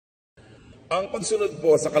Ang pagsunod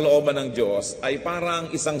po sa kalooban ng Diyos ay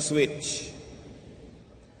parang isang switch.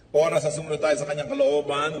 Oras sa sumunod tayo sa kanyang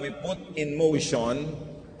kalooban, we put in motion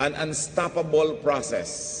an unstoppable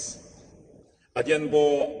process. At yan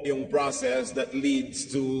po yung process that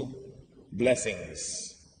leads to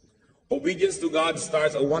blessings. Obedience to God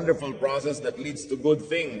starts a wonderful process that leads to good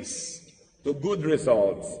things, to good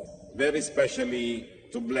results, very especially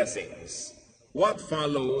to blessings. What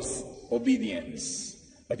follows obedience?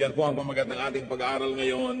 At yan po ang pamagat ng ating pag-aaral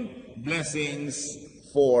ngayon, blessings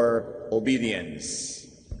for obedience.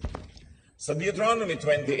 Sa Deuteronomy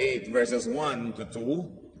 28 verses 1 to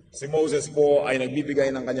 2, si Moses po ay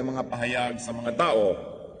nagbibigay ng kanyang mga pahayag sa mga tao.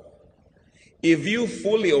 If you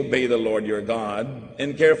fully obey the Lord your God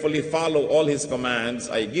and carefully follow all His commands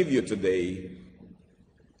I give you today,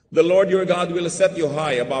 the Lord your God will set you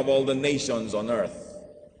high above all the nations on earth.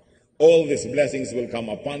 All these blessings will come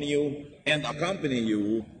upon you and accompany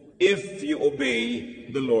you if you obey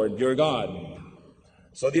the Lord your God.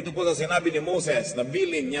 So dito po sa sinabi ni Moses na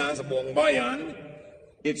bilin niya sa buong bayan,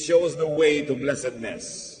 it shows the way to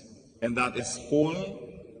blessedness. And that is full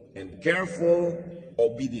and careful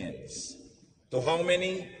obedience. To how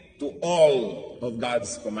many? To all of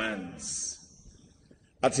God's commands.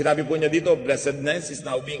 At sinabi po niya dito, blessedness is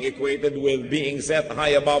now being equated with being set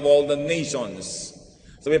high above all the nations.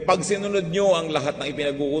 Sabi, pag sinunod nyo ang lahat ng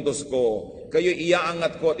ipinag-uutos ko, kayo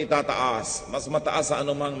iaangat ko at itataas, mas mataas sa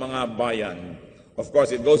anumang mga bayan. Of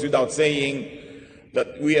course, it goes without saying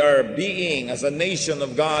that we are being, as a nation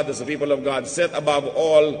of God, as a people of God, set above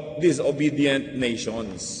all disobedient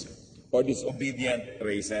nations or disobedient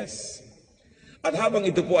races. At habang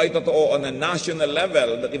ito po ay totoo on a national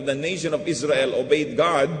level, that if the nation of Israel obeyed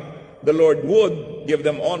God, the Lord would give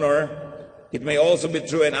them honor. It may also be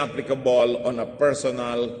true and applicable on a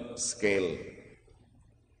personal scale.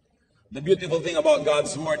 The beautiful thing about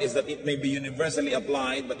God's Word is that it may be universally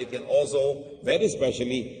applied, but it can also, very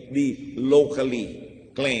especially, be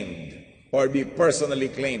locally claimed or be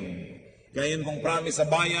personally claimed. Kaya yun kung promise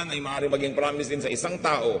sa bayan ay maaari maging promise din sa isang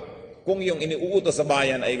tao kung yung iniuutos sa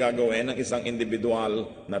bayan ay gagawin ng isang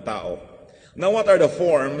individual na tao. Now, what are the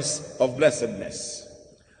forms of blessedness?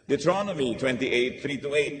 Deuteronomy 28,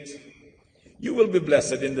 3-8. You will be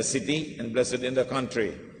blessed in the city and blessed in the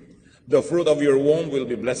country. The fruit of your womb will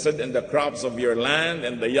be blessed, and the crops of your land,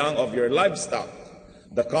 and the young of your livestock,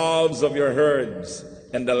 the calves of your herds,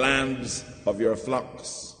 and the lambs of your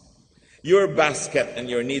flocks. Your basket and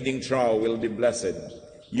your kneading trough will be blessed.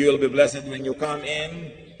 You will be blessed when you come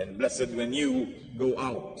in, and blessed when you go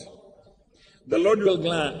out. The Lord will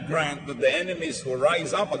grant that the enemies who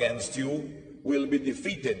rise up against you will be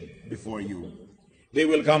defeated before you. They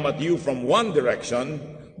will come at you from one direction,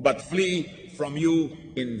 but flee from you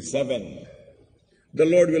in 7. The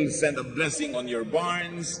Lord will send a blessing on your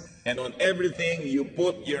barns and on everything you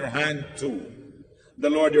put your hand to. The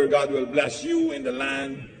Lord your God will bless you in the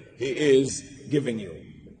land He is giving you.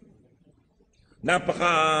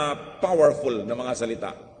 Napaka-powerful na mga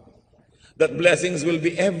salita. That blessings will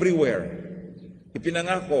be everywhere.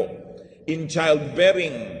 Ipinangako, in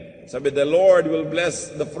childbearing, sabi, the Lord will bless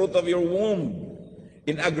the fruit of your womb.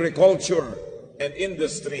 In agriculture and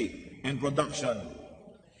industry and production,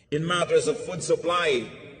 in matters of food supply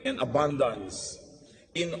and abundance,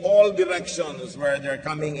 in all directions where they're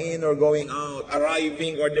coming in or going out,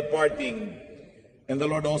 arriving or departing. And the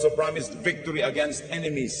Lord also promised victory against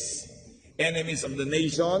enemies, enemies of the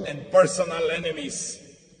nation and personal enemies.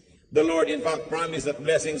 The Lord, in fact, promised that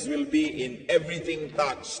blessings will be in everything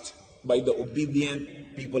touched by the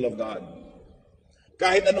obedient people of God.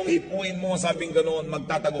 Kahit anong hipuin mo, sabing ganoon,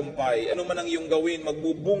 magtatagumpay. Ano man ang iyong gawin,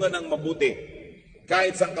 magbubunga ng mabuti.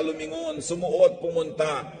 Kahit saan ka lumingon, sumuot,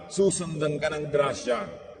 pumunta, susundan ka ng grasya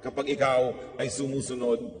kapag ikaw ay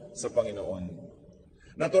sumusunod sa Panginoon.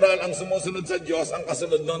 Natural ang sumusunod sa Diyos, ang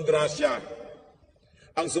kasunod nun, grasya.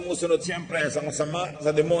 Ang sumusunod siyempre sa masama, sa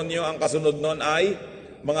demonyo, ang kasunod nun ay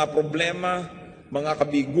mga problema, mga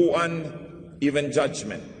kabiguan, even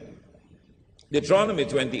judgment. Deuteronomy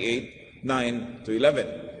 28, 9 to 11.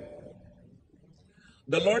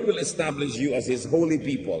 The Lord will establish you as His holy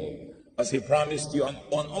people, as He promised you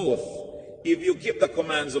on oath, if you keep the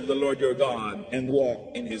commands of the Lord your God and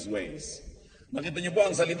walk in His ways. Nakita niyo po,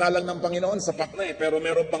 ang salita lang ng Panginoon, sapat na pero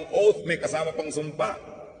meron pang oath, may kasama pang sumpa.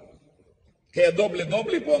 Kaya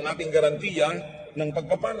doble-doble po ang ating garantiya ng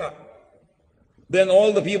pagpapala. Then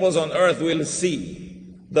all the peoples on earth will see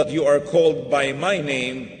that you are called by my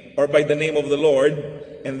name, or by the name of the Lord,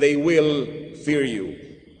 and they will fear you.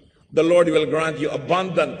 The Lord will grant you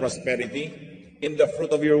abundant prosperity in the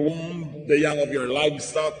fruit of your womb, the young of your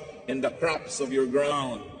livestock, and the crops of your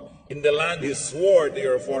ground, in the land He swore to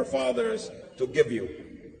your forefathers to give you.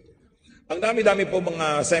 Ang dami-dami po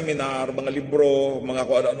mga seminar, mga libro, mga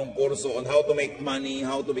kung anong kurso on how to make money,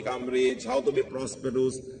 how to become rich, how to be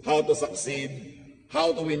prosperous, how to succeed,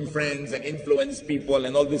 how to win friends and influence people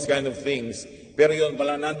and all these kind of things. Pero yun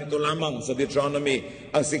pala, nandito lamang sa Deuteronomy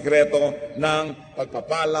ang sikreto ng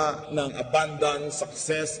pagpapala, ng abundance,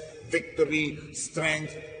 success, victory,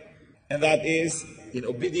 strength, and that is in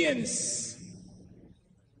obedience.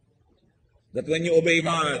 That when you obey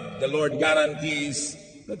God, the Lord guarantees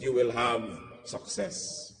that you will have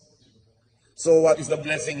success. So what is the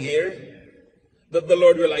blessing here? That the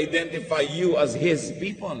Lord will identify you as His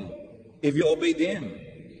people if you obey Him.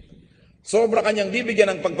 Sobra kanyang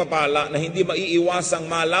bibigyan ng pagpapala na hindi maiiwasang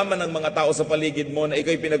malaman ng mga tao sa paligid mo na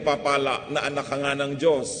ikaw'y pinagpapala na anak ka nga ng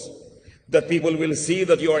Diyos. That people will see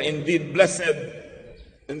that you are indeed blessed,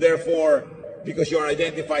 and therefore, because you are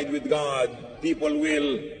identified with God, people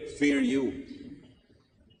will fear you.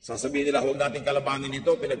 Sasabihin nila, huwag nating kalabanin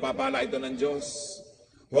ito, pinagpapala ito ng Diyos.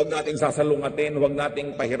 Huwag nating sasalungatin, huwag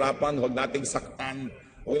nating pahirapan, huwag nating saktan,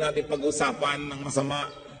 huwag nating pag-usapan ng masama.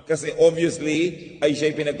 Kasi obviously, ay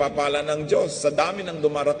siya'y pinagpapala ng Diyos sa dami ng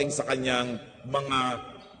dumarating sa kanyang mga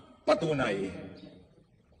patunay.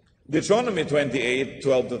 Deuteronomy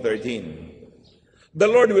 28:12-13. The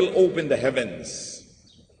Lord will open the heavens,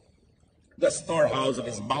 the storehouse of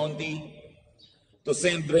His bounty, to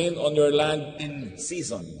send rain on your land in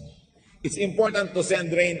season. It's important to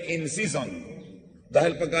send rain in season.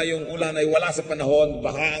 Dahil pagka yung ulan ay wala sa panahon,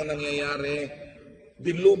 baha ang nangyayari,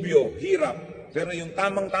 dilubyo, hirap. Pero yung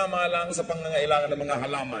tamang-tama lang sa pangangailangan ng mga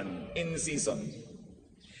halaman, in season.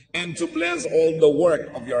 And to bless all the work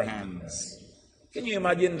of your hands. Can you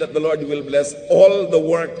imagine that the Lord will bless all the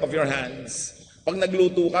work of your hands? Pag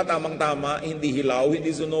nagluto ka, tamang-tama, hindi hilaw,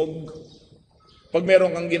 hindi sunog. Pag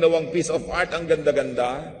meron kang ginawang piece of art, ang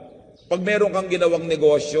ganda-ganda. Pag meron kang ginawang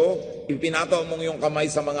negosyo, ipinataw mong yung kamay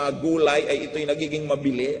sa mga gulay, ay ito'y nagiging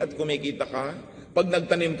mabili at kumikita ka. Pag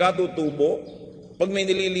nagtanim ka, tutubo. Pag may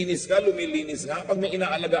nililinis ka, lumilinis ka. Pag may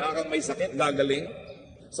inaalagaan kang may sakit, gagaling.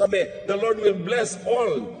 Sabi, the Lord will bless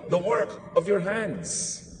all the work of your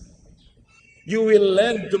hands. You will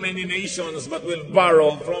lend to many nations, but will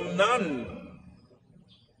borrow from none.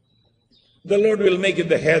 The Lord will make you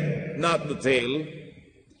the head, not the tail.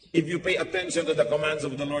 If you pay attention to the commands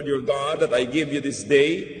of the Lord your God that I give you this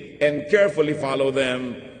day and carefully follow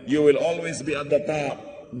them, you will always be at the top,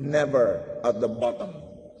 never at the bottom.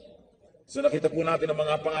 So nakita po natin ang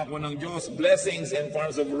mga pangako ng Diyos, blessings in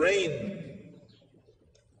forms of rain.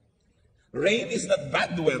 Rain is not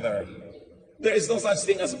bad weather. There is no such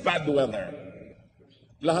thing as bad weather.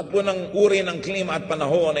 Lahat po ng uri ng klima at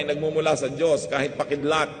panahon ay nagmumula sa Diyos kahit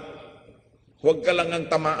pakidlat. Huwag ka lang ang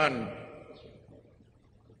tamaan.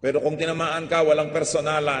 Pero kung tinamaan ka, walang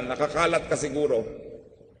personalan, nakakalat ka siguro.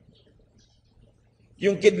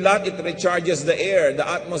 Yung kidlat, it recharges the air, the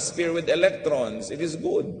atmosphere with electrons. It is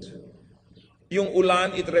good. Yung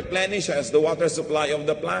ulan, it replenishes the water supply of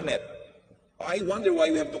the planet. I wonder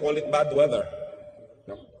why we have to call it bad weather.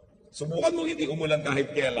 Subukan mo hindi umulan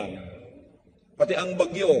kahit kailan. Pati ang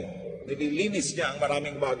bagyo, nililinis niya ang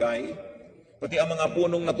maraming bagay. Pati ang mga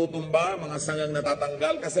punong natutumba, mga sangang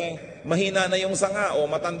natatanggal kasi mahina na yung sanga o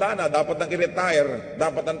matanda na, dapat nang i-retire,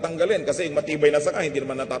 dapat nang tanggalin kasi yung matibay na sanga, hindi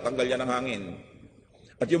naman natatanggal yan ng hangin.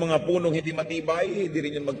 At yung mga punong hindi matibay, hindi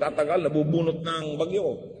rin yun magtatagal, nabubunot ng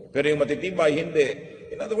bagyo. Pero yung matitibay, hindi.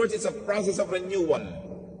 In other words, it's a process of renewal.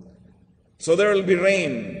 So there will be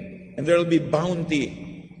rain and there will be bounty.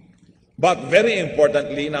 But very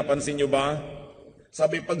importantly, napansin nyo ba?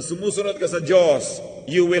 Sabi, pag sumusunod ka sa Diyos,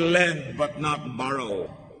 you will lend but not borrow.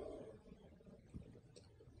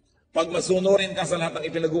 Pag masunurin ka sa lahat ng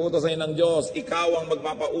ipinag-uutos sa'yo ng Diyos, ikaw ang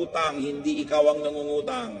magpapautang, hindi ikaw ang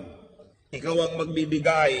nangungutang. Ikaw ang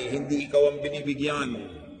magbibigay, hindi ikaw ang binibigyan.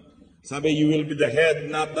 Sabi, you will be the head,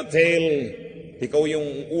 not the tail. Ikaw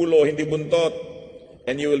yung ulo, hindi buntot.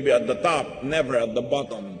 And you will be at the top, never at the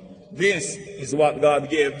bottom. This is what God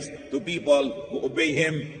gives to people who obey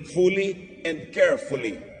Him fully and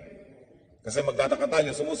carefully. Kasi magtataka tayo,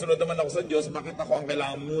 sumusunod naman ako sa Diyos, bakit ako ang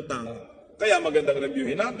kailangan mutang? Kaya magandang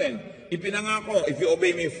reviewin natin. Ipinangako, if you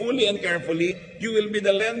obey me fully and carefully, you will be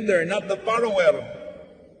the lender, not the borrower.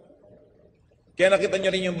 Kaya nakita nyo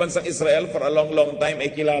rin yung bansang Israel for a long, long time,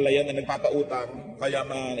 ay kilala yan na nagpapautang. Kaya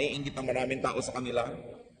naiingit ang maraming tao sa kanila.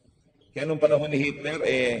 Kaya nung panahon ni Hitler,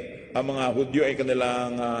 ang mga Hudyo ay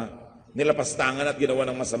kanilang nilapastangan at ginawa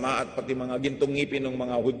ng masama at pati mga gintong ngipin ng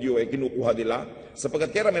mga Hudyo ay kinukuha nila.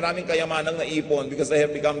 Sapagkat kaya maraming kayamanang naipon because they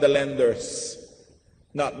have become the lenders,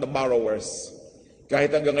 not the borrowers.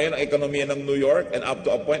 Kahit hanggang ngayon, ang ekonomiya ng New York and up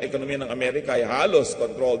to a point, ekonomiya ng Amerika ay halos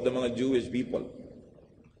controlled ng mga Jewish people.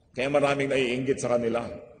 Kaya maraming naiinggit sa kanila.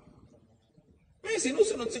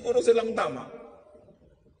 Sinusunod siguro silang tama.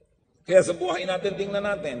 Kaya sa buhay natin, tingnan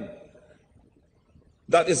natin.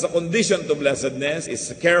 That is the condition to blessedness,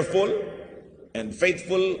 is careful and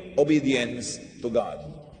faithful obedience to God.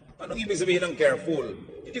 Anong ibig sabihin ng careful?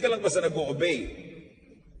 Hindi ka lang basta nag-o-obey.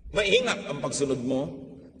 Maingat ang pagsunod mo,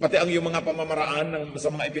 pati ang iyong mga pamamaraan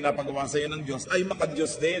sa mga ipinapagawa sa iyo ng Diyos ay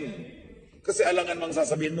maka-Diyos din. Kasi alangan mang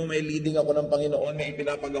sasabihin mo, may leading ako ng Panginoon, may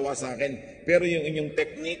ipinapagawa sa akin. Pero yung inyong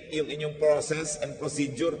technique, yung inyong process and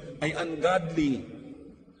procedure ay ungodly.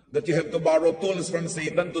 That you have to borrow tools from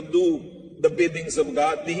Satan to do the biddings of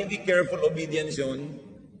God. Hindi careful obedience yun.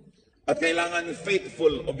 At kailangan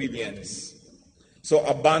faithful obedience. So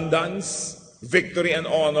abundance, victory, and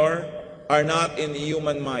honor are not in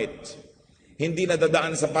human might. Hindi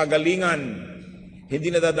nadadaan sa pagalingan, hindi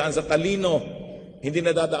nadadaan sa talino, hindi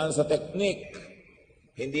nadadaan sa technique,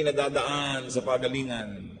 hindi nadadaan sa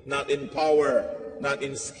pagalingan, not in power, not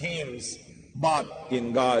in schemes, but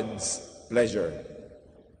in God's pleasure.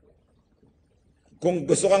 Kung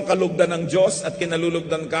gusto kang kalugdan ng Diyos at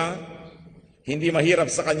kinalulugdan ka, hindi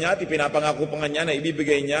mahirap sa Kanya at ipinapangako pa Kanya na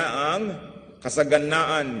ibibigay Niya ang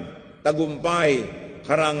kasaganaan, tagumpay,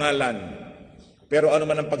 karangalan. Pero ano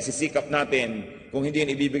man ang pagsisikap natin, kung hindi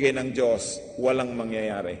yan ibibigay ng Diyos, walang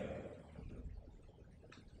mangyayari.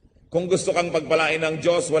 Kung gusto kang pagpalain ng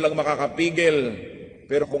Diyos, walang makakapigil.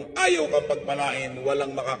 Pero kung ayaw kang pagpalain,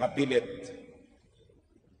 walang makakapilit.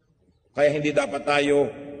 Kaya hindi dapat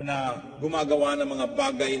tayo na gumagawa ng mga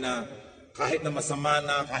bagay na kahit na masama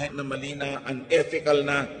na, kahit na mali na, unethical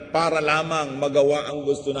na, para lamang magawa ang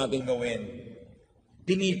gusto nating gawin.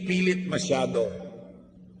 Pinipilit masyado.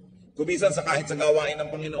 Kumisan sa kahit sa gawain ng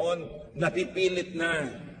Panginoon, napipilit na.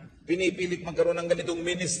 Pinipilit magkaroon ng ganitong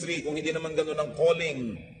ministry kung hindi naman ganun ang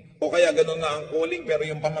calling. O kaya ganun nga ang calling pero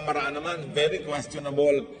yung pamamaraan naman, very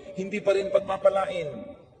questionable. Hindi pa rin pagpapalain.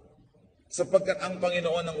 Sapagkat ang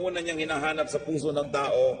Panginoon ang una niyang hinahanap sa puso ng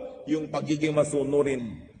tao, yung pagiging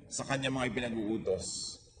masunurin sa kanyang mga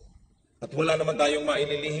ipinag-uutos. At wala naman tayong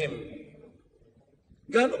maililihim.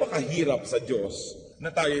 Gaano ba kahirap sa Diyos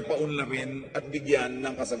na tayo'y paunlarin at bigyan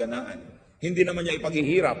ng kasaganaan? Hindi naman niya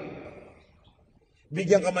ipaghihirap.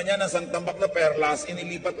 Bigyan ka man niya ng santambak na perlas,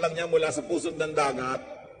 inilipat lang niya mula sa pusod ng dagat,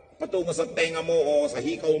 patungo sa tenga mo o sa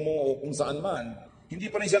hikaw mo o kung saan man. Hindi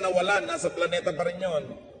pa rin siya nawalan, nasa planeta pa rin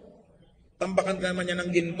yun. Tambakan ka naman niya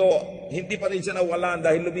ng ginto, hindi pa rin siya nawalan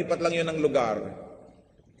dahil lumipat lang yun ng lugar.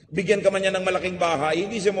 Bigyan ka man niya ng malaking bahay,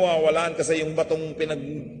 hindi siya mawawalan kasi yung batong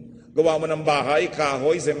pinaggawa mo ng bahay,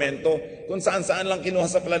 kahoy, semento, kung saan-saan lang kinuha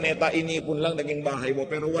sa planeta, inipon lang naging bahay mo,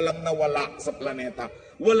 pero walang nawala sa planeta.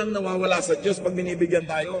 Walang nawawala sa Diyos pag binibigyan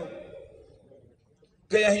tayo.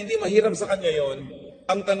 Kaya hindi mahirap sa Kanya yon.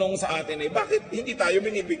 Ang tanong sa atin ay, bakit hindi tayo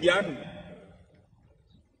binibigyan?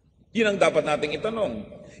 Yun ang dapat nating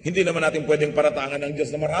itanong. Hindi naman natin pwedeng paratangan ng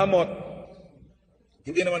Diyos na maramot.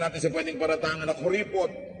 Hindi naman natin siya pwedeng paratangan na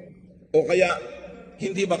kuripot. O kaya,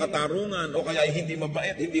 hindi makatarungan. O kaya, hindi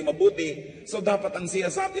mabait, hindi mabuti. So, dapat ang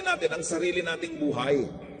siyasatin natin ang sarili nating buhay.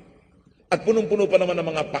 At punong-puno pa naman ng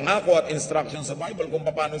mga pangako at instructions sa Bible kung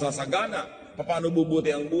paano sasagana, paano bubuti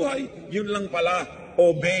ang buhay. Yun lang pala,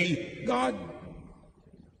 obey God.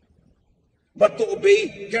 But to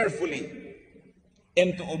obey carefully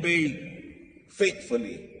and to obey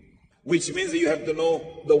faithfully, which means that you have to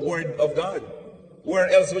know the Word of God. Where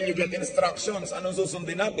else will you get instructions? Anong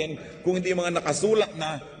susundin natin kung hindi mga nakasulat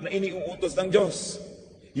na iniuutos ng Diyos?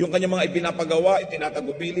 Yung kanyang mga ipinapagawa,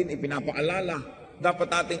 itinatagubilin, ipinapaalala, dapat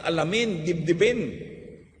nating alamin, dibdibin.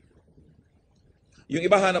 Yung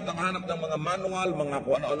iba hanap ng mga manual, mga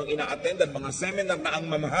kung ano-anong ina-attendan, mga seminar na ang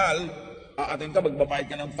mamahal, aatin ka, magbabayad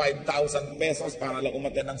ka ng 5,000 pesos para lang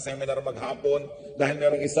umattend ng seminar maghapon dahil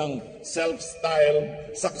merong isang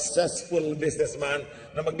self-styled, successful businessman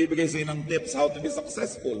na magbibigay sa'yo ng tips how to be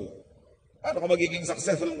successful. Paano ka magiging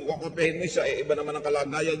successful kung kukupihin mo siya? Iba naman ang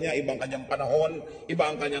kalagayan niya, ibang kanyang panahon, iba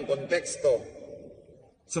ang kanyang konteksto.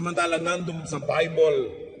 Samantalang nandun sa Bible,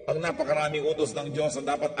 ang napakaraming utos ng Diyos ang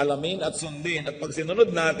dapat alamin at sundin. At pag sinunod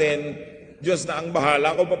natin, Diyos na ang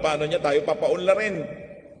bahala kung paano niya tayo papaunlarin.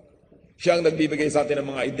 Siya ang nagbibigay sa atin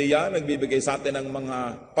ng mga ideya, nagbibigay sa atin ng mga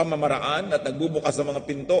pamamaraan at nagbubukas ng mga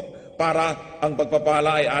pinto para ang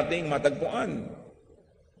pagpapala ay ating matagpuan.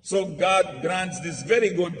 So God grants these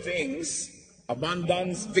very good things,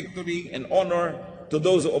 abundance, victory, and honor to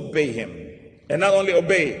those who obey Him. And not only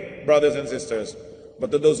obey, brothers and sisters,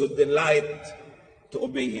 but to those who delight to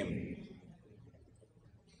obey Him.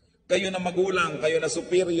 Kayo na magulang, kayo na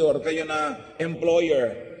superior, kayo na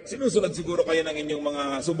employer, sinusunod siguro kayo ng inyong mga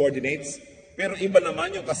subordinates, pero iba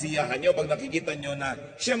naman yung kasiyahan nyo pag nakikita nyo na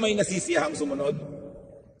siya may nasisiyahang sumunod.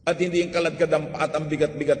 At hindi yung kaladkadampa at ang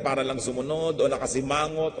bigat-bigat para lang sumunod o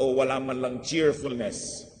nakasimangot o wala man lang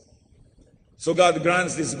cheerfulness. So God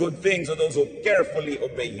grants these good things to those who carefully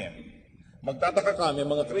obey Him. Magtataka kami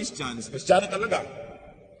mga Christians, Kristiyano talaga.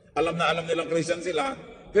 Alam na alam nilang Christian sila,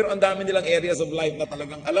 pero ang dami nilang areas of life na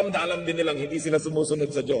talagang alam na alam din nilang hindi sila sumusunod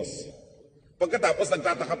sa Diyos. Pagkatapos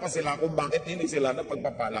nagtataka pa sila kung bakit hindi sila na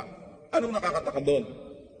pagpapala. Anong nakakataka doon?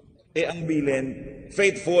 Ang bilin,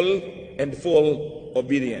 faithful and full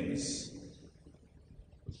obedience.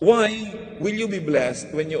 Why will you be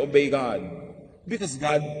blessed when you obey God? Because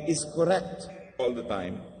God is correct all the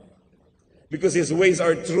time. Because His ways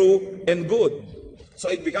are true and good. So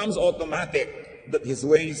it becomes automatic that His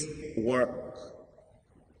ways work.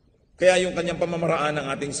 Kaya yung kanyang pamamaraan ang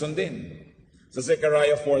ating sundin. Sa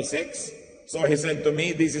Zechariah 4:6, so He said to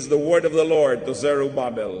me, this is the word of the Lord to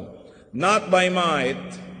Zerubbabel, not by might,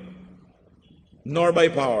 nor by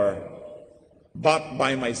power, but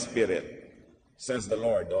by my Spirit, says the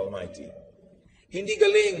Lord Almighty. Hindi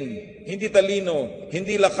galing, hindi talino,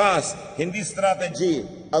 hindi lakas, hindi strategy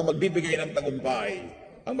ang magbibigay ng tagumpay.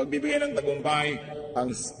 Ang magbibigay ng tagumpay,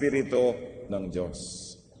 ang Espiritu ng Diyos.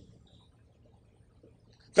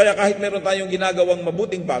 Kaya kahit meron tayong ginagawang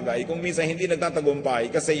mabuting bagay, kung minsan hindi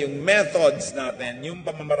nagtatagumpay, kasi yung methods natin, yung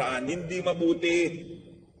pamamaraan, hindi mabuti.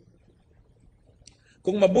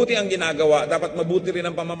 Kung mabuti ang ginagawa, dapat mabuti rin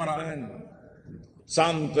ang pamamaraan.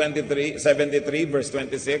 Psalm 73 verse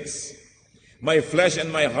 26, my flesh and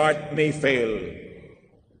my heart may fail,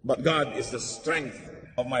 but God is the strength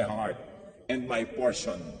of my heart and my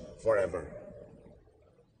portion forever.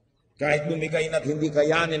 Kahit bumigay na't hindi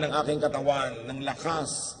kayanin ng aking katawan, ng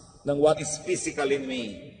lakas, ng what is physical in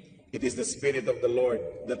me, it is the Spirit of the Lord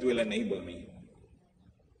that will enable me.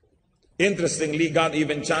 Interestingly, God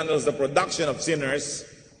even channels the production of sinners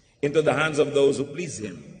into the hands of those who please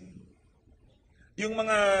Him. Yung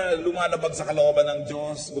mga lumalabag sa kalooban ng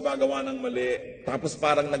Diyos, gumagawa ng mali, tapos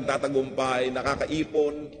parang nagtatagumpay,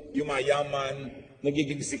 nakakaipon, yumayaman,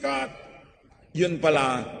 nagiging sikat, yun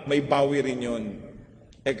pala, may bawi rin yun.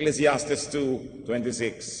 Ecclesiastes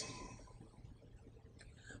 2:26.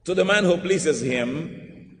 To the man who pleases Him,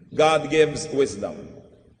 God gives wisdom,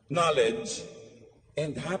 knowledge,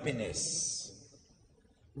 and happiness.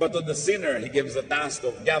 But to the sinner, He gives the task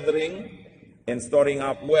of gathering and storing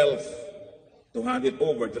up wealth to hand it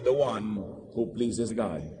over to the one who pleases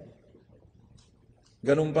God.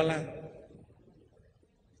 Ganun pala.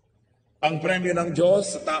 Ang premyo ng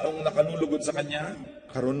Diyos sa taong nakalulugod sa Kanya,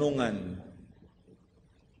 karunungan.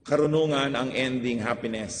 Karunungan ang ending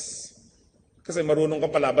happiness. Kasi marunong ka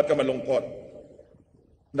pala, ba't ka malungkot?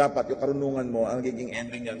 Dapat yung karunungan mo, ang nagiging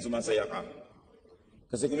ending yan, sumasaya ka.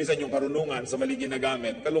 Kasi kung minsan yung karunungan sa mali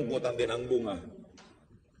ginagamit, kalungkutan din ang bunga.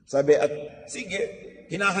 Sabi at sige,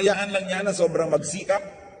 hinahayaan lang niya na sobrang magsikap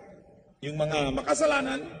yung mga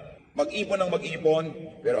makasalanan, mag-ipon ng mag-ipon,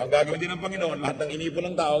 pero ang gagawin din ng Panginoon, lahat ng inipon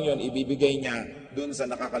ng taong yon, ibibigay niya dun sa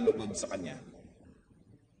nakakalugod sa Kanya.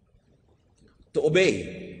 To obey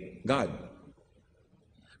God.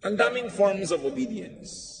 Ang daming forms of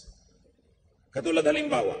obedience. Katulad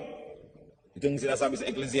halimbawa, itong sinasabi sa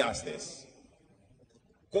Ecclesiastes,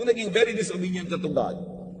 kung naging very disobedient ka to God,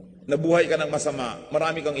 nabuhay ka ng masama,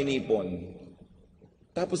 marami kang inipon,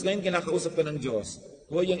 tapos ngayon kinakausap ka ng Diyos,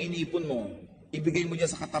 huwag yung inipon mo, ibigay mo dyan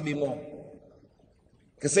sa katabi mo.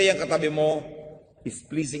 Kasi yung katabi mo is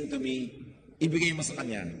pleasing to me, ibigay mo sa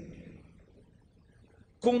Kanya.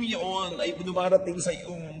 Kung yun ay dumarating sa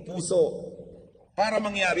iyong puso, para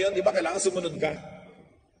mangyari yun, di ba, kailangan sumunod ka.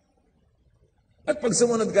 At pag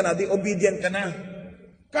sumunod ka na, di obedient ka na.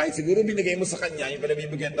 Kahit siguro binigay mo sa Kanya, yung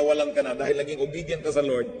pinabibigyan, tawalan ka na dahil naging obedient ka sa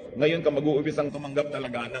Lord, ngayon ka mag-uubisang tumanggap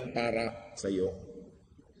talaga ng para sa iyo.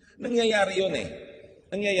 Nangyayari yun eh.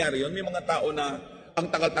 Nangyayari yun. May mga tao na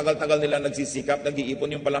ang tagal-tagal nila nagsisikap,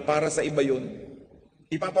 nag-iipon, yung pala para sa iba yun.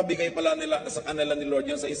 Ipapabigay pala nila sa kanila ni Lord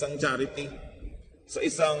yun sa isang charity, sa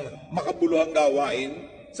isang makabuluhang gawain,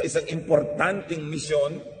 sa isang importanteng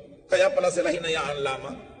misyon, kaya pala sila hinayaan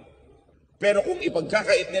lamang. Pero kung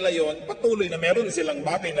ipagkakait nila yon, patuloy na meron silang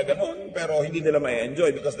bagay na gano'n, pero hindi nila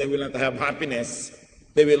ma-enjoy because they will not have happiness.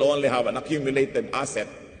 They will only have an accumulated asset,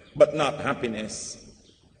 but not happiness.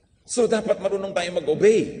 So dapat marunong tayo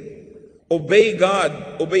mag-obey. Obey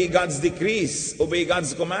God, obey God's decrees, obey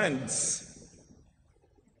God's commands.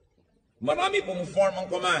 Marami pong form ang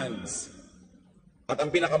commands. At ang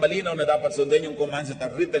pinakamalinaw na dapat sundin yung commands that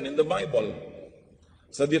are written in the Bible.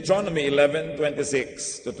 Sa Deuteronomy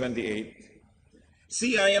 11:26-28,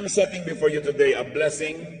 see, I am setting before you today a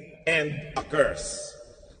blessing and a curse.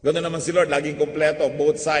 Ganoon naman si Lord, laging kompleto,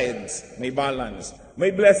 both sides, may balance. May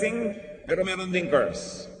blessing, pero meron ding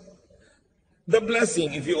curse. The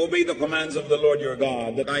blessing, if you obey the commands of the Lord your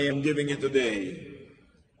God that I am giving you today.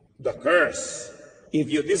 The curse, if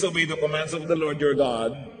you disobey the commands of the Lord your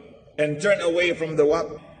God and turn away from the what?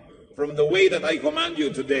 From the way that I command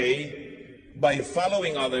you today by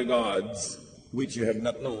following other gods which you have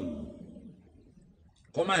not known.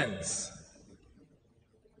 Commands.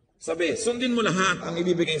 Sabi, sundin mo lahat ang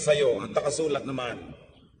ibibigay sa iyo at nakasulat naman.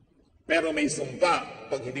 Pero may sumpa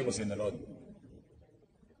pag hindi mo sinunod.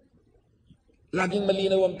 Laging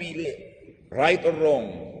malinaw ang pili. Right or wrong.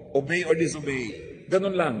 Obey or disobey.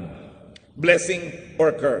 Ganun lang. Blessing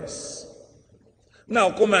or curse.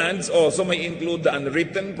 Now, commands also may include the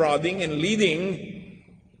unwritten, prodding, and leading,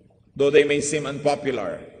 though they may seem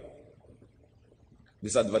unpopular,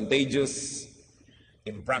 disadvantageous,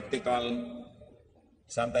 impractical,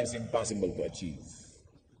 sometimes impossible to achieve.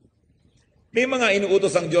 May mga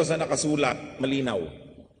inuutos ang Diyos na nakasulat, malinaw.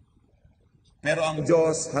 Pero ang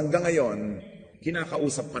Diyos hanggang ngayon,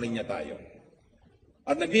 kinakausap pa rin niya tayo.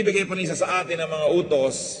 At nagbibigay pa rin siya sa atin ng mga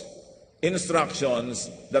utos, instructions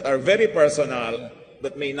that are very personal,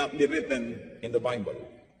 that may not be written in the Bible.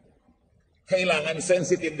 Kailangan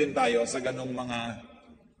sensitive din tayo sa ganong mga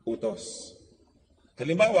utos.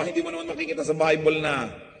 Halimbawa, hindi mo naman makikita sa Bible na,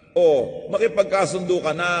 makipagkasundo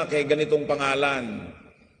ka na kay ganitong pangalan,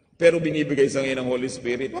 pero binibigay sa ngayon ng Holy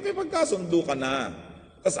Spirit, makipagkasundo ka na.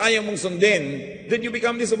 Tapos ayaw mong sundin, then you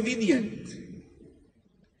become disobedient.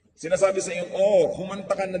 Sinasabi sa iyo,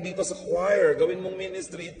 kumanta ka na dito sa choir, gawin mong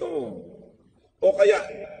ministry ito. O kaya,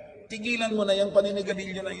 tigilan mo na yung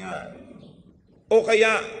paninigarilyo na yan. O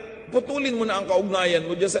kaya, putulin mo na ang kaugnayan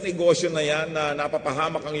mo dyan sa negosyo na yan na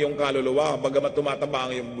napapahamak ang iyong kaluluwa, bagamat tumataba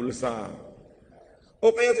ang iyong bulsa.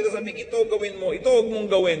 O kaya sinasabing, ito gawin mo, ito huwag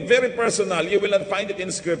mong gawin. Very personal, you will not find it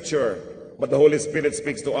in Scripture. But the Holy Spirit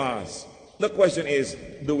speaks to us. The question is,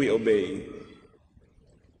 do we obey?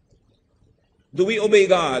 Do we obey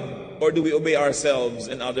God or do we obey ourselves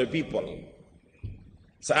and other people?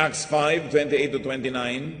 Sa Acts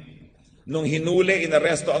 5:28-29, nung hinuli,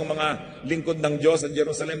 inaresto ang mga lingkod ng Diyos sa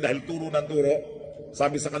Jerusalem dahil turo ng turo,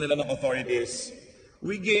 sabi sa kanila ng authorities,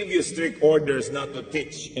 we gave you strict orders not to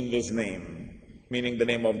teach in this name, meaning the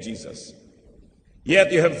name of Jesus.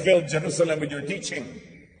 Yet you have filled Jerusalem with your teaching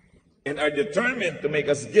and are determined to make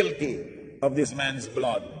us guilty of this man's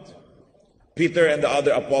blood. Peter and the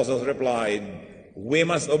other apostles replied, we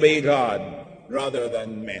must obey God rather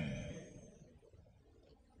than men.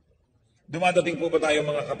 Dumadating po ba tayo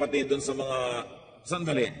mga kapatid doon sa mga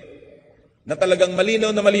sandali na talagang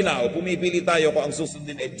malinaw na malinaw, pumipili tayo kung ang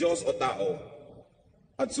susundin ay Diyos o tao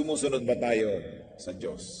at sumusunod ba tayo sa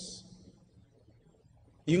Diyos?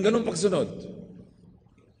 Yung ganun pagsunod.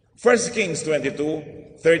 1 Kings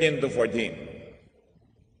 22:13-14.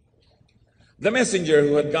 The messenger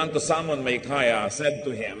who had gone to summon Micaiah said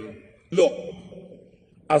to him, look,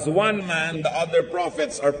 as one man, the other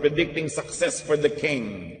prophets are predicting success for the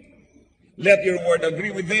king. Let your word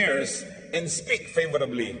agree with theirs and speak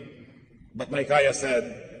favorably. But Micaiah said,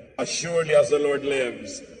 as surely as the Lord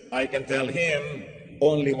lives, I can tell him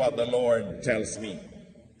only what the Lord tells me.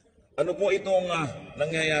 Ano po itong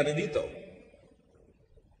nangyayari dito?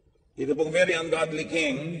 Ito pong very ungodly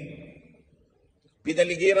king,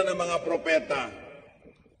 pinaligiran ng mga propeta.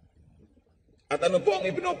 At ano po ang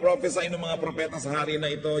ipinoprophesy ng mga propeta sa hari na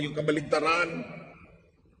ito? Yung kabaligtaran.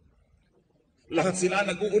 Lahat sila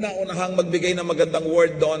nag-uuna-unahang magbigay ng magandang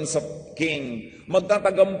word doon sa king.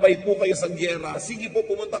 Magtatagampay po kayo sa gyera. Sige po,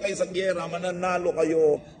 pumunta kayo sa gyera. Mananalo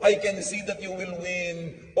kayo. I can see that you will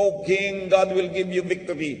win. O king, God will give you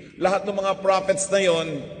victory. Lahat ng mga prophets na yon,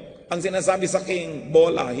 ang sinasabi sa king,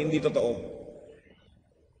 bola, hindi totoo.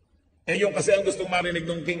 Yung kasi ang gustong marinig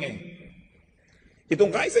ng king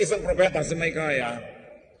Itong kaisa-isang propeta, si Micaiah,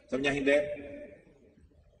 sabi niya,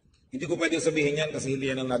 hindi ko pwedeng sabihin yan kasi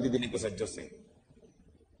hindi yan ang nadidinig ko sa Diyos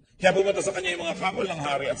Kaya pumunta sa kanya yung mga kapol ng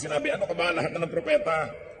hari at sinabi, ano ka ba, lahat ng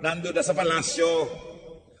propeta nandun na sa palasyo,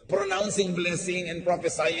 pronouncing blessing and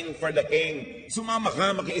prophesying for the king. Sumama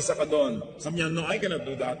ka, makiisa ka doon. Sabi niya, no, I cannot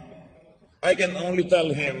do that. I can only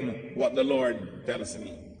tell him what the Lord tells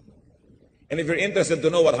me. And if you're interested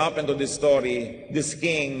to know what happened to this story, this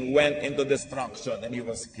king went into destruction and he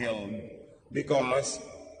was killed because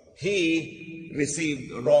he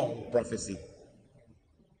received wrong prophecy.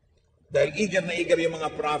 Dahil eager na eager yung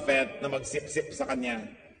mga prophet na magsip-sip sa kanya,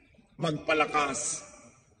 magpalakas,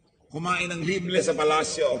 kumain ng libre sa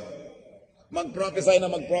palasyo, mag-prophesy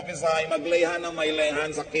na mag-prophesy, maglayhan ng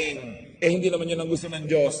maylayhan sa king. Hindi naman yun ang gusto ng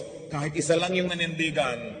Diyos. Kahit isa lang yung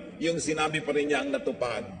nanindigan, yung sinabi pa rin niya ang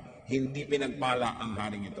natupad. hindi pinagpala ang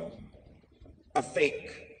haring ito. A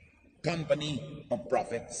fake company of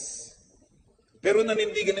prophets. Pero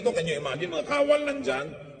nanindigan ito, can you imagine, mga kawal nandyan,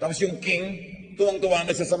 tapos yung king, tuwang-tuwa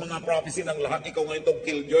na siya sa mga prophecy ng lahat, ikaw ngayon itong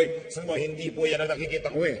killjoy. Sabi mo, hindi po yan ang nakikita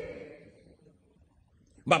ko eh.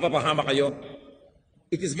 Mapapahama kayo.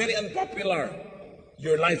 It is very unpopular.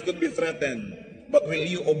 Your life could be threatened. But will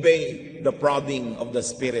you obey the prodding of the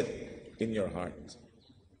Spirit in your heart?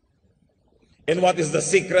 And what is the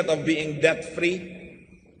secret of being debt-free?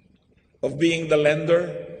 Of being the lender?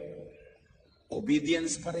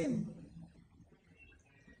 Obedience pa rin.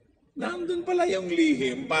 Nandun pala yung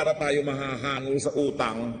lihim para tayo mahahango sa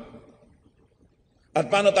utang. At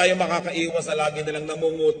paano tayo makakaiwas sa lagi nilang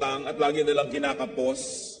namungutang at lagi nilang kinakapos?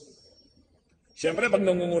 Siyempre, pag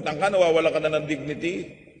nangungutang ka, nawawala ka na ng dignity.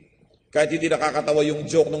 Kahit hindi nakakatawa yung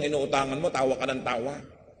joke nung inuutangan mo, tawa ka ng tawa.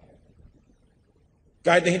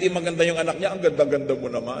 Kahit hindi maganda yung anak niya, ang ganda-ganda mo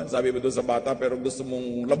naman. Sabi mo doon sa bata, pero gusto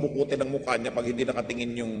mong labukutin ang mukha niya pag hindi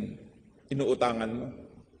nakatingin yung inuutangan mo.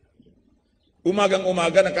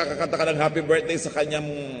 Umagang-umaga, nakakakanta ka ng happy birthday sa kanyang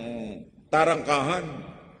tarangkahan.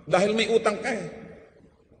 Dahil may utang ka eh.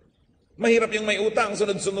 Mahirap yung may utang,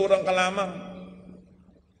 sunod-sunuran ka lamang.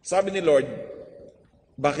 Sabi ni Lord,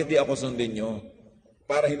 bakit di ako sundin nyo?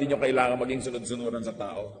 Para hindi nyo kailangan maging sunod-sunuran sa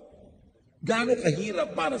tao. Gaano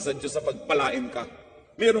kahirap para sa Diyos sa pagpalain ka?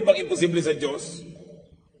 Mayroon bang imposible sa Diyos?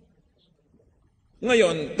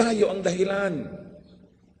 Ngayon, tayo ang dahilan.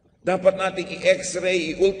 Dapat nating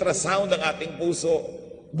i-x-ray, i-ultrasound ang ating puso.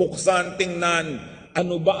 Buksan, tingnan,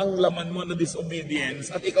 ano ba ang laman mo na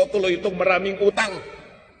disobedience? At ikaw tuloy itong maraming utang.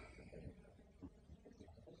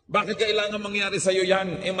 Bakit kailangan mangyari sa iyo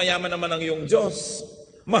yan? Eh mayaman naman ang iyong Diyos.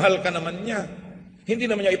 Mahal ka naman niya. Hindi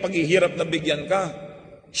naman niya ipaghihirap na bigyan ka.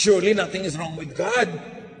 Surely nothing is wrong with God.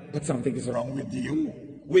 But something is wrong with you.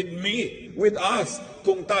 With me. With us.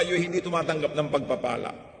 Kung tayo hindi tumatanggap ng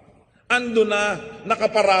pagpapala. Ando na,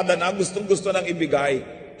 nakaparada na, gustong-gusto nang ibigay,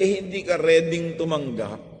 eh hindi ka readyng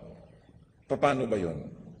tumanggap. Paano ba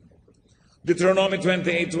yun? Deuteronomy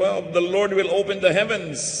 28:12, the Lord will open the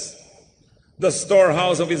heavens, the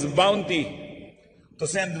storehouse of His bounty, to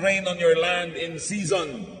send rain on your land in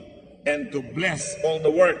season, and to bless all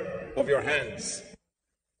the work of your hands.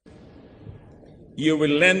 You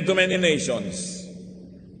will lend to many nations,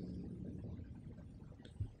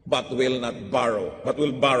 but will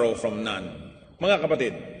borrow from none. Mga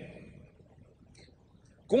kapatid,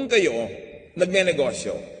 kung kayo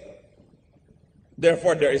nagnenegosyo,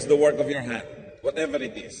 therefore there is the work of your hand, whatever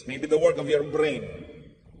it is, maybe the work of your brain,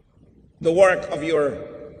 the work of your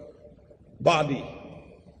body.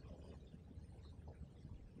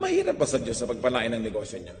 Mahirap ba sa Diyos sa pagpalain ng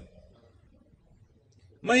negosyo niya?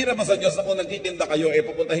 Mahirap ba sa Diyos na kung nagtitinda kayo, eh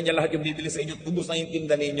pupuntahin niya lahat yung bibili sa inyo at ubus na yung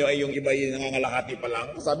tinda ninyo, ay yung iba yung nangangalahati pa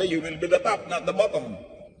lang. Sabi, you will be the top, not the bottom.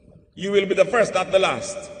 You will be the first, not the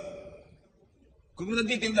last. Kung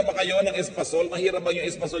nagtitinda ba kayo ng espasol, mahirap ba yung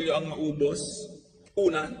espasol yung ang maubos?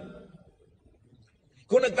 Una.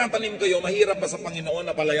 Kung nagtatanim kayo, mahirap ba sa Panginoon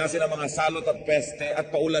na palayasin ang mga salot at peste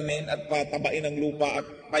at paulanin at patabain ang lupa at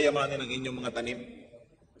payamanin ang inyong mga tanim?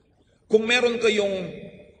 Kung meron kayong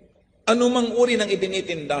anumang uri ng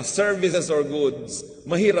itinitinda, services or goods,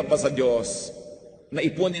 mahirap pa sa Diyos na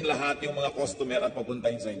ipunin lahat yung mga customer at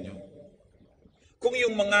papuntahin sa inyo. Kung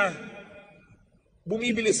yung mga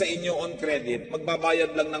bumibili sa inyo on credit,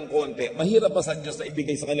 magbabayad lang ng konti, mahirap pa sa Diyos na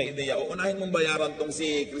ibigay sa kanila ideya, o unahin mong bayaran tong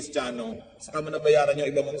si Kristiyano, saka mo na bayaran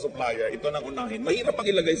yung iba mong supplier, ito nang unahin. Mahirap pang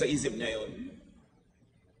ilagay sa isip niya yun.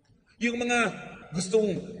 Yung mga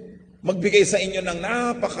gustong magbigay sa inyo ng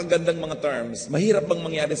napakagandang mga terms, mahirap bang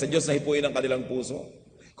mangyari sa Diyos na hipuin ang kanilang puso?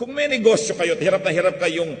 Kung may negosyo kayo at hirap na hirap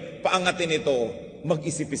kayong paangatin ito,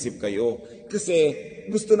 mag-isip-isip kayo. Kasi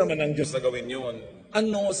gusto naman ng Diyos na gawin yun.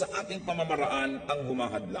 Ano sa ating pamamaraan ang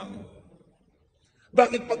humahadlang?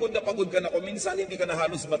 Bakit pagod ka na kung minsan hindi ka na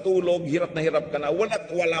halos matulog, hirap na hirap ka na,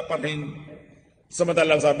 wala pa rin.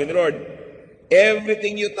 Samantalang sabi ni Lord,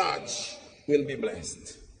 everything you touch will be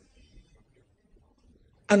blessed.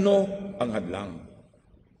 Ano ang hadlang?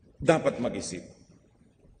 Dapat mag-isip.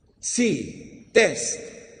 See, test,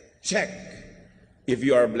 check if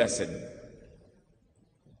you are blessed,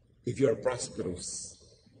 if you are prosperous,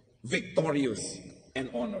 victorious, and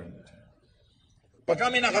honored. Pag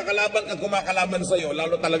kami nakakalaban at kumakalaban sa iyo,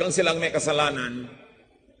 lalo talagang silang may kasalanan,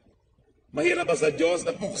 mahirap ba sa Diyos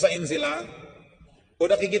na puksain sila? O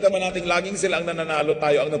nakikita man natin laging silang nananalo,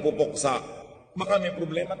 tayo ang napupuksa, baka may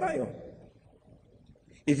problema tayo.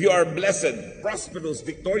 If you are blessed, prosperous,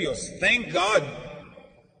 victorious, thank God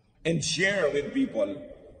and share with people.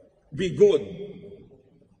 Be good.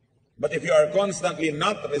 But if you are constantly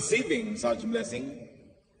not receiving such blessing,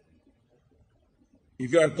 If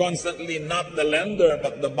you are constantly not the lender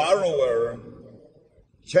but the borrower,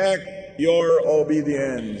 check your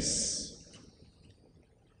obedience.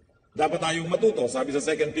 Dapat tayong matuto. Sabi sa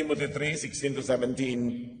 2 Timothy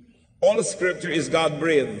 3:16-17, all scripture is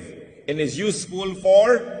God-breathed and is useful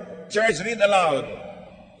for, church, read aloud,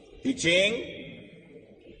 teaching,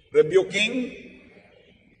 rebuking,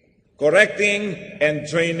 correcting, and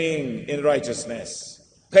training in righteousness.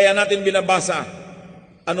 Kaya natin binabasa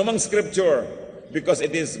anumang scripture because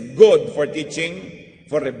it is good for teaching,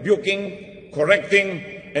 for rebuking, correcting,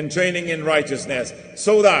 and training in righteousness,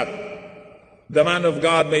 so that the man of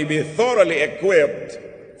God may be thoroughly equipped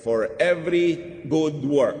for every good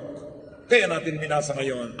work. Kaya natin binasa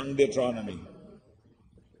ngayon ang Deuteronomy.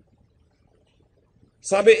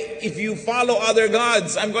 Sabi, if you follow other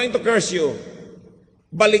gods, I'm going to curse you.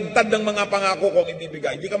 Baligtad ng mga pangako kong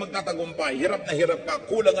ibibigay. Hindi ka magtatagumpay. Hirap na hirap ka.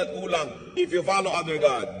 Kulang at kulang if you follow other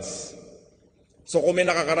gods. So kung may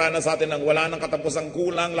nakakaranas sa atin ng wala ng katapusang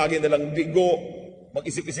kulang, lagi nilang bigo,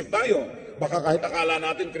 mag-isip-isip tayo. Baka kahit akala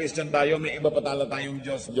natin Christian tayo, may iba pa tala tayong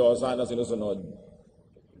Diyos-Diyosa na sinusunod.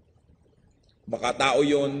 Baka tao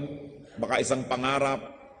yun, baka isang pangarap,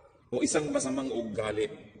 o isang masamang ugali.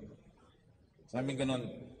 Sabi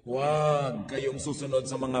ganun, huwag kayong susunod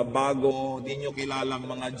sa mga bago, di nyo kilalang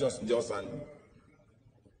mga Diyos-Diyosan.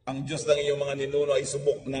 Ang Diyos ng iyong mga ninuno ay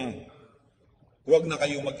subok na. Huwag na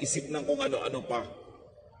kayong mag-isip ng kung ano-ano pa.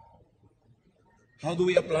 How do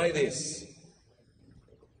we apply this?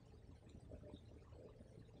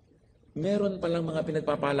 Meron palang mga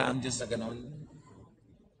pinagpapala ang Diyos na ganon.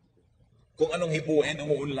 Kung anong hipuin,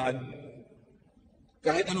 umuunlad.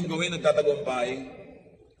 Kahit anong gawin, nagtatagumpay.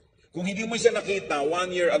 Kung hindi mo siya nakita 1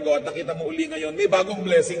 year ago at nakita mo uli ngayon, may bagong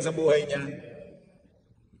blessing sa buhay niya.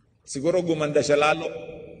 Siguro gumanda siya lalo.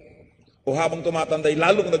 O habang tumatanday,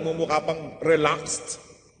 lalong nagmumukha pang relaxed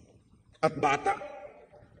at bata.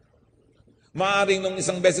 Maaring nung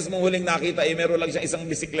isang beses mong huling nakita, meron lang siyang isang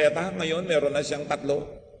bisikleta. Ngayon, meron na siyang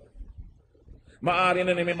 3. Maaari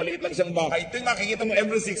na may maliit lang siyang bahay. Ito yung nakikita mo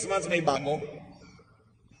every 6 months may bago.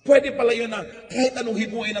 Pwede pala yun na kahit anong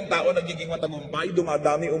hipuin ng tao nagiging matagumpay,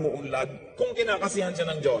 dumadami, umuunlad, kung kinakasihan siya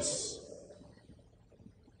ng Diyos.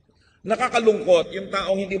 Nakakalungkot yung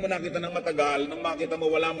taong hindi mo nakita ng matagal, nang makita mo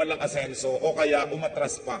wala man lang asenso o kaya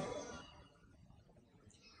umatras pa.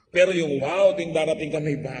 Pero yung wow, ting darating ka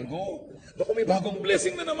may bago. Baka may bagong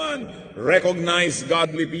blessing na naman. Recognize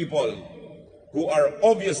godly people who are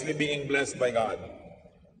obviously being blessed by God.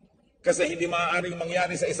 Kasi hindi maaaring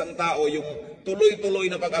mangyari sa isang tao yung tuloy-tuloy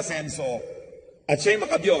na pag-asenso at siya'y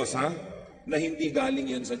makadiyos, na hindi galing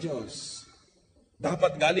yun sa Diyos.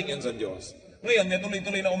 Dapat galing yun sa Diyos. Ngayon, may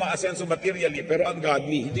tuloy-tuloy na umaasenso materially, pero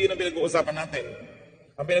ungodly. Hindi yun ang pinag-uusapan natin.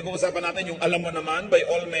 Ang pinag-uusapan natin yung alam mo naman, by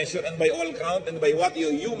all measure and by all count and by what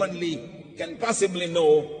you humanly can possibly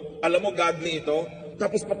know, alam mo godly ito,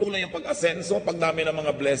 tapos patuloy ang pag-asenso, pagdami ng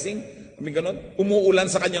mga blessing, ganun, umuulan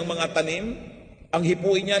sa kanyang mga tanim, ang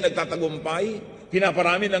hipuin niya nagtatagumpay,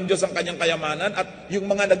 pinaparami ng Diyos ang kanyang kayamanan, at yung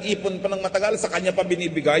mga nag-ipon pa ng matagal sa kanya pa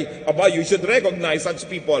binibigay, aba, you should recognize such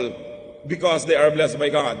people because they are blessed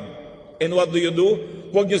by God. And what do?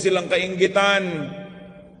 Huwag niyo silang kainggitan.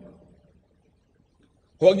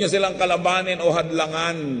 Huwag niyo silang kalabanin o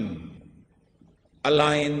hadlangan.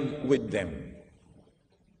 Align with them.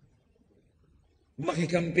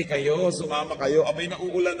 Makikampi kayo, sumama kayo, abay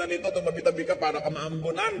nauulan na nito, tumabitabi ka para ka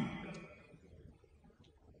maambunan.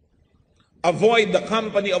 Avoid the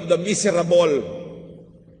company of the miserable.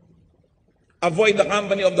 Avoid the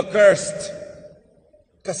company of the cursed.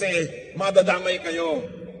 Kasi madadamay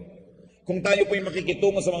kayo. Kung tayo po'y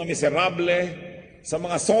makikitungo sa mga miserable, sa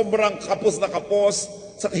mga sobrang kapos na kapos,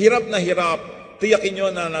 sa hirap na hirap, tiyakin nyo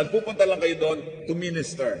na nagpupunta lang kayo doon to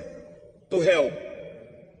minister, to help,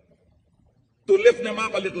 to lift them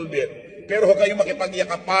up a little bit. Pero huwag kayong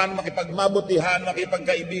makipagyakapan, makipagmabutihan,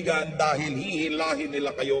 makipagkaibigan dahil hihilahin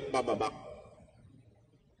nila kayo pababa.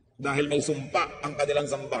 Dahil may sumpa ang kanilang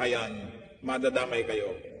sambahayan, madadamay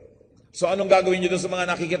kayo. So anong gagawin nyo doon sa mga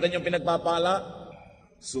nakikita nyo pinagpapala?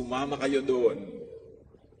 Sumama kayo doon.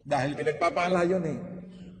 Dahil pinagpapala yun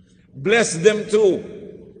Bless them too.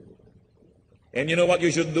 And you know what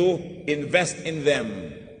you should do? Invest in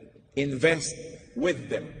them. Invest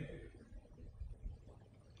with them.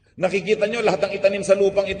 Nakikita nyo, lahat ng itanim sa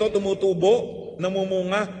lupang ito, tumutubo,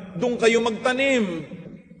 namumunga, doon kayo magtanim.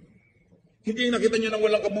 Hindi nakita nyo na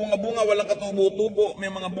walang kabunga-bunga, walang katubo-tubo,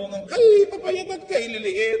 may mga bungang kay papayat at kay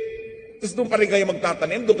liliit. Tapos doon pa rin kayo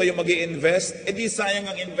magtatanim, doon kayo mag-i-invest, di sayang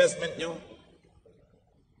ang investment nyo.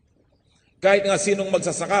 Kahit nga sinong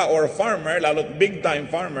magsasaka or farmer, lalo't big-time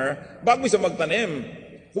farmer, bago siya magtanim,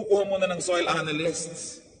 kukuha muna ng soil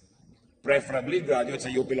analysts. Preferably, graduate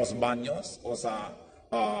sa UP Los Baños o sa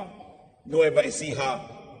Nueva Ecija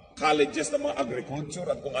colleges ng mga agriculture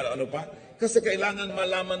at kung ano-ano pa. Kasi kailangan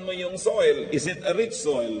malaman mo yung soil. Is it a rich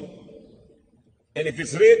soil? And if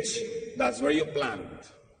it's rich, that's where you plant.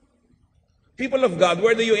 People of God,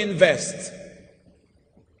 where do you invest?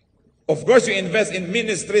 Of course, you invest in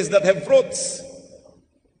ministries that have fruits.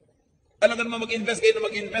 Alam ka naman mag-invest kayo na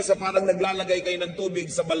mag-invest sa parang naglalagay kayo ng tubig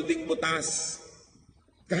sa balding butas.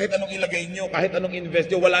 Kahit anong ilagay nyo, kahit anong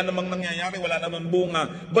invest nyo, wala namang nangyayari, wala namang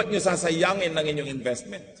bunga. Ba't nyo sasayangin ng inyong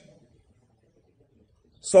investment?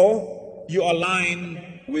 So, you align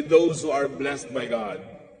with those who are blessed by God.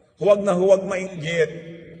 Huwag na huwag mainggit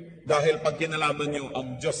dahil pag kinalaban nyo,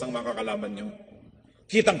 ang Diyos ang makakalaban nyo.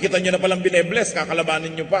 Kitang-kita nyo na palang binebless,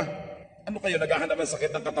 kakalabanin nyo pa. Ano kayo, naghahanap ng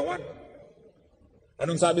sakit ng katawan?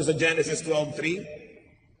 Anong sabi sa Genesis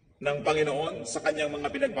 12:3 ng Panginoon sa kanyang mga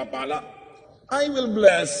pinagpapala? I will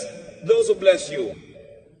bless those who bless you.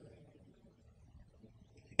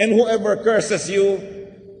 And whoever curses you,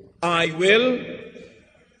 I will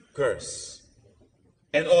curse.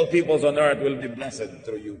 And all peoples on earth will be blessed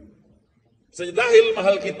through you. So dahil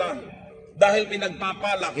mahal kita, dahil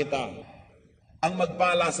pinagpapala kita, ang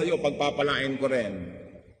magpala sa iyo, pagpapalain ko rin.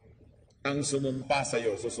 Ang sumumpa sa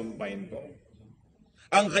iyo, susumpain ko.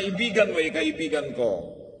 Ang kaibigan mo ay kaibigan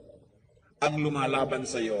ko. Ang lumalaban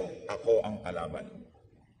sa iyo, ako ang kalaban.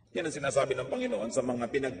 Yan ang sinasabi ng Panginoon sa mga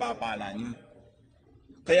pinagpapala niya.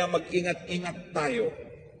 Kaya mag-ingat-ingat tayo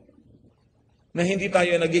na hindi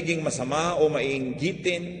tayo nagiging masama o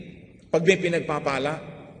mainggitin pag may pinagpapala.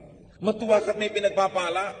 Matuwa ka't may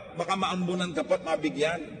pinagpapala, baka maambunan ka pa't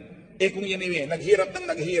mabigyan. Kung yan naghirap ng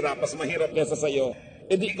naghirap, mas mahirap kesa sa iyo,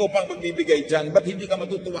 di ikaw pang magbibigay dyan, ba't hindi ka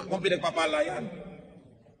matutuwa kung pinagpapala yan?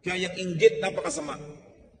 Kaya yung inggit, napakasama.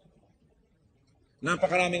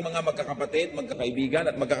 Napakaraming mga magkakapatid, magkakaibigan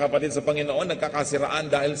at magkakapatid sa Panginoon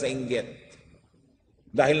nagkakasiraan dahil sa inggit.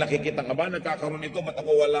 Dahil nakikita ka ba, nagkakaroon ito, ba't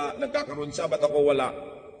ako wala? Nagkakaroon siya, ba't ako wala?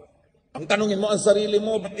 Ang tanungin mo ang sarili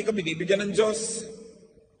mo, ba't di ka binibigyan ng Diyos?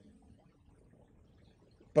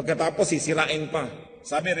 Pagkatapos, sisirain pa.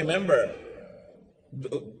 Sabi, remember,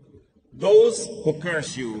 those who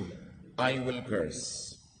curse you, I will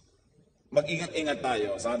curse. Mag-ingat-ingat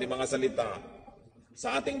tayo sa ating mga salita,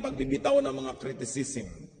 sa ating pagbibitaw ng mga criticism.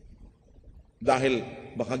 Dahil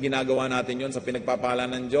baka ginagawa natin yon sa pinagpapala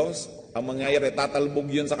ng Diyos, ang mangyayari, tatalbog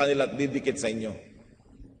yun sa kanila at didikit sa inyo.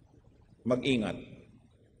 Mag-ingat.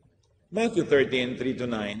 Matthew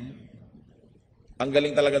 13:3-9, ang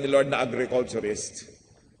galing talaga ni Lord na agriculturist.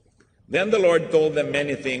 Then the Lord told them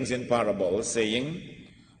many things in parables, saying,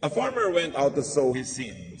 a farmer went out to sow his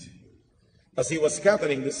seed. As he was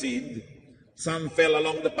scattering the seed, some fell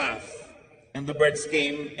along the path, and the birds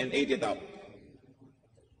came and ate it up.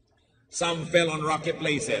 Some fell on rocky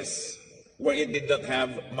places where it did not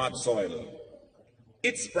have much soil.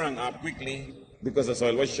 It sprang up quickly because the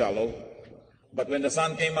soil was shallow. But when the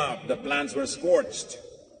sun came up, the plants were scorched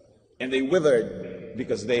and they withered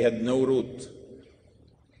because they had no root.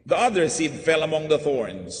 The other seed fell among the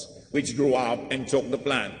thorns, which grew up and choked the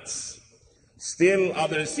plants. Still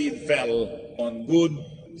other seed fell on good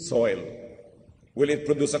soil. Will it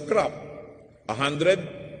produce a crop?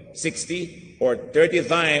 100, 60, or 30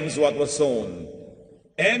 times what was sown.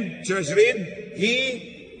 And, church read, he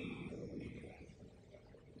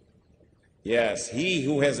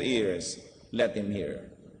who has ears, let him hear.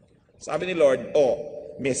 Sabi ni Lord,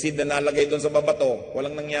 may seed na nalagay doon sa babato,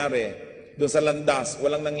 walang nangyari. Doon sa landas,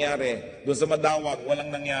 walang nangyari. Doon sa madawag,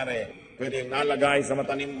 walang nangyari. Pero yung nalagay sa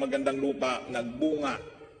matanim magandang lupa, nagbunga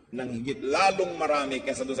ng higit lalong marami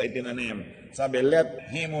kaysa doon sa itinanim. Sabi, let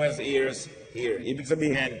him who has ears hear. Ibig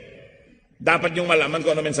sabihin, dapat yung malaman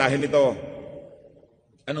kung ano mensahe nito.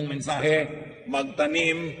 Anong mensahe?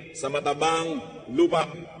 Magtanim sa matabang lupa.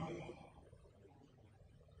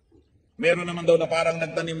 Meron naman daw na parang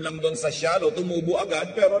nagtanim lang doon sa shallow, tumubo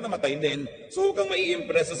agad, pero namatay din. So huwag kang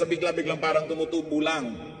mai-impress sa bigla-biglang parang tumutubo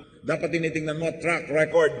lang. Dapat tinitingnan mo, track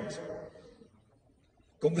record.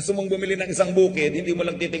 Kung gusto mong bumili ng isang bukid, hindi mo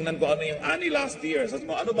lang titingnan kung ano yung ani last year. Sabi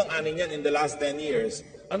mo, ano bang ani niyan in the last 10 years?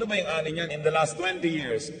 Ano ba yung ani niyan in the last 20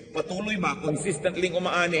 years? Patuloy ba? Consistently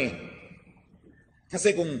umaani?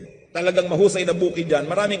 Kasi kung talagang mahusay na bukid yan,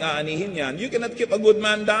 maraming aanihin yan. You cannot keep a good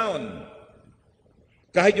man down.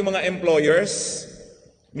 Kahit yung mga employers,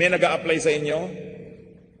 may nag-a-apply sa inyo,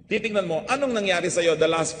 titingnan mo, anong nangyari sa iyo the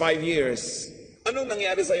last 5 years? Anong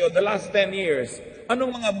nangyari sa iyo the last 10 years?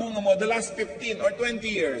 Anong mga bunga mo the last 15 or 20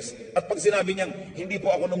 years? At pag sinabi niyang, hindi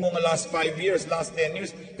po ako namunga last 5 years, last 10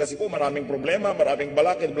 years, kasi po maraming problema, maraming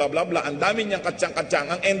balakid, bla bla bla, ang dami niyang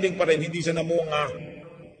katsang-katsang, ang ending pa rin, hindi siya namunga.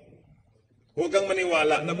 Huwag kang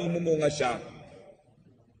maniwala na mumumunga siya.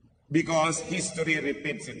 Because history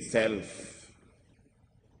repeats itself.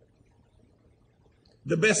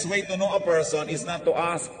 The best way to know a person is not to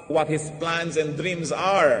ask what his plans and dreams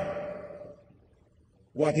are.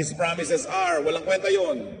 What his promises are. Walang kwenta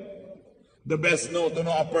yun. The best way to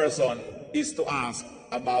know a person is to ask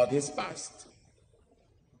about his past.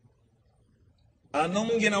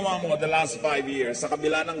 Anong ginawa mo the last 5 years sa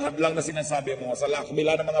kabila ng hadlang na sinasabi mo, sa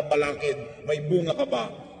kabila ng mga balakid, may bunga ka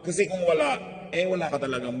ba? Kasi kung wala, wala ka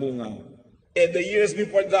talagang bunga. The years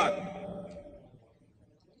before that.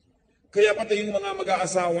 Kaya pati yung mga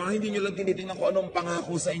mag-aasawa, hindi nyo lang tinitingnan kung anong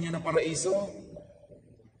pangako sa inyo na paraiso.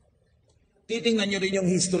 Titingnan nyo rin yung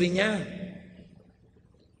history niya.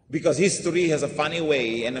 Because history has a funny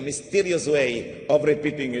way and a mysterious way of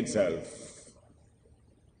repeating itself.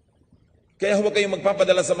 Kaya huwag kayong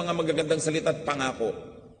magpapadala sa mga magagandang salita at pangako.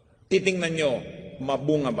 Titingnan nyo,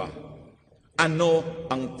 mabunga ba? Ano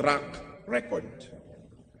ang track record?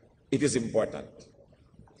 It is important.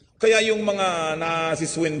 Kaya yung mga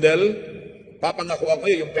nasiswindle, papangako ako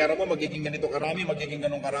yung pera mo magiging ganito karami, magiging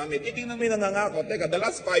ganun karami. Titingnan mo yung nangangako. Teka, the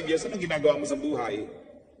last 5 years, anong ginagawa mo sa buhay?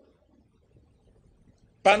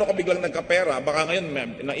 Paano ka biglang nagkapera? Baka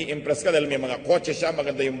ngayon nai-impress ka dahil may mga kotse siya,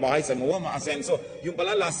 maganda yung bahay sa mga maasenso. Yung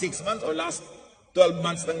pala last 6 months or last 12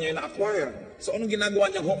 months lang niya na-acquire. So anong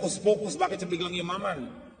ginagawa niya? Hocus-pocus, bakit siya biglang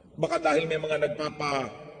yumaman? Baka dahil may mga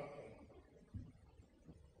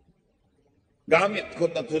gamit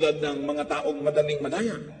tulad ng mga taong madaling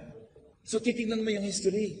madaya. So titignan mo yung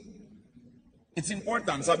history. It's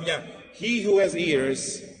important. Sabi niya, he who has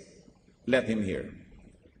ears, let him hear.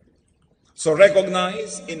 So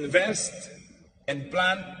recognize, invest, and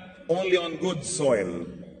plant only on good soil.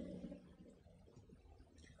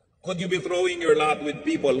 Could you be throwing your lot with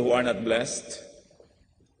people who are not blessed?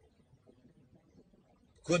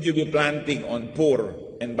 Could you be planting on poor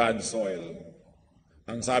and bad soil?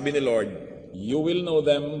 Ang sabi ni Lord, you will know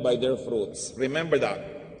them by their fruits. Remember that.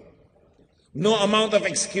 No amount of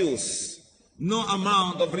excuse, no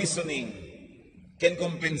amount of reasoning can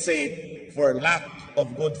compensate for lack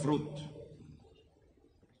of good fruit.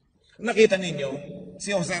 Nakita ninyo, si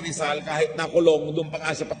Jose Rizal, kahit nakulong, doon pa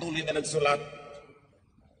nga siya patuloy na nagsulat,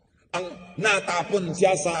 ang natapon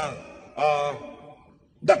siya sa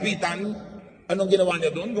dapitan. Anong ginawa niya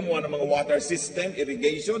doon? Gumawa ng mga water system,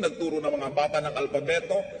 irrigation, nagturo ng mga bata ng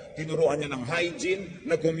alpabeto, tinuruan niya ng hygiene,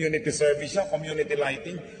 nag-community service siya, community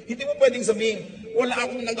lighting. Hindi mo pwedeng sabihin, wala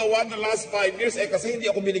akong nagawa na last 5 years, kasi hindi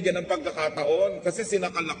ako binigyan ng pagkakataon, kasi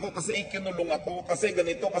sinakal ako, kasi ikinulong ako, kasi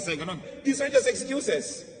ganito, kasi ganon. These are just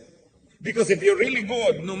excuses. Because if you're really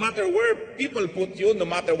good, no matter where people put you, no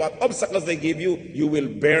matter what obstacles they give you, you will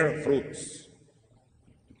bear fruits.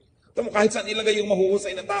 Tamo, kahit saan ilagay yung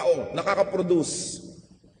mahuhusay na tao, nakaka-produce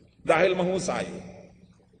dahil mahusay.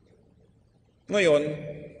 Ngayon,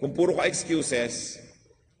 kung puro ka excuses,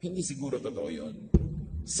 hindi siguro totoo yun.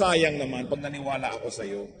 Sayang naman pag naniwala ako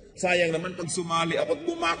sa'yo. Sayang naman pag sumali ako at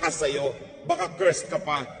bumakas sa'yo, baka cursed ka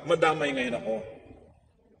pa, madamay ngayon ako.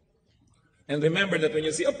 And remember that when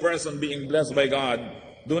you see a person being blessed by God,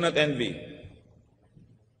 do not envy.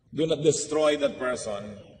 Do not destroy that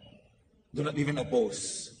person. Do not even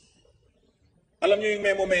oppose. Alam niyo yung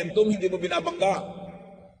may momentum, hindi mo binabangga.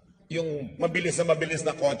 Yung mabilis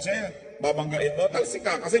na kotse, babanggain mo, talsik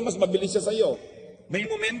ka, kasi mas mabilis siya sa'yo. May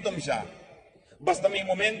momentum siya. Basta may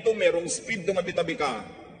momentum, merong speed tumabitabi ka.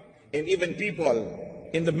 And even people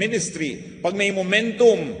in the ministry, pag may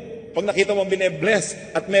momentum, pag nakita mo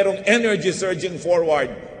bine-bless at merong energy surging forward,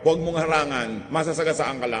 huwag mong harangan,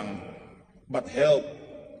 masasagasaan ka lang. But help,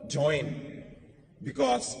 join,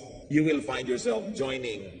 because you will find yourself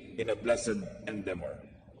joining in a blessed endeavor.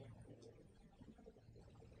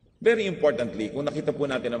 Very importantly, kung nakita po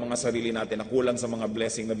natin ang mga sarili natin na kulang sa mga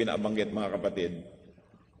blessing na binabanggit, mga kapatid,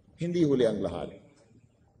 hindi huli ang lahat.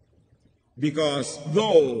 Because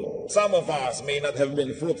though some of us may not have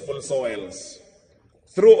been fruitful soils,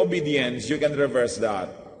 through obedience, you can reverse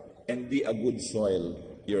that and be a good soil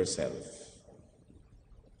yourself.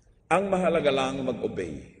 Ang mahalaga lang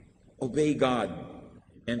mag-obey. Obey God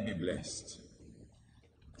and be blessed.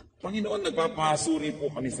 Panginoon, nagpapasuri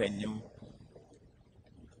po kami sa inyo.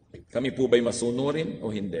 Kami po ba'y masunurin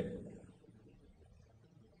o hindi?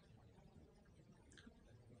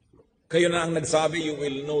 Kayo na ang nagsabi, you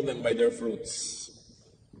will know them by their fruits.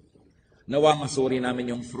 Nawa masuri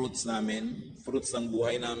namin yung fruits namin, fruits ng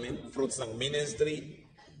buhay namin, fruits ng ministry,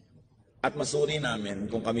 at masuri namin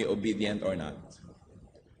kung kami obedient or not.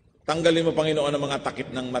 Tanggalin mo, Panginoon, ang mga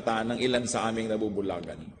takip ng mata ng ilan sa aming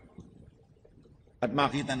nabubulagan. At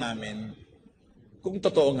makita namin kung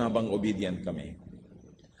totoo nga bang obedient kami.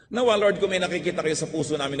 Nawa, Lord, kung may nakikita kayo sa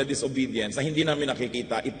puso namin na disobedience, na hindi namin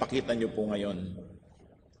nakikita, ipakita niyo po ngayon.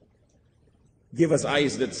 Give us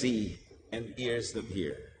eyes that see and ears that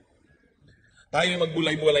hear. Tayo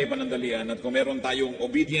magbulay-bulay panandalian at kung meron tayong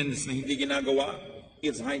obedience na hindi ginagawa,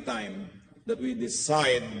 it's high time that we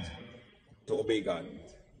decide to obey God.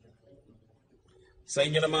 Sa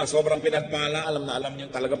inyo na mga sobrang pinagpala, alam na alam niyo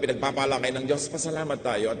talaga pinagpapala kayo ng Diyos, pasalamat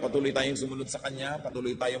tayo at patuloy tayong sumunod sa Kanya,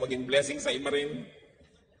 patuloy tayong maging blessing sa iba rin.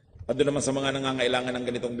 At doon naman sa mga nangangailangan ng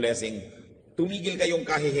ganitong blessing, tumigil kayong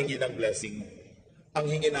kahihingi ng blessing. Ang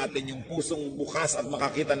hingi natin yung pusong bukas at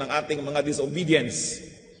makakita ng ating mga disobedience.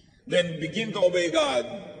 Then begin to obey God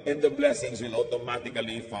and the blessings will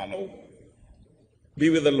automatically follow. Be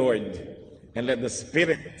with the Lord and let the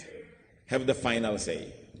Spirit have the final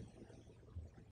say.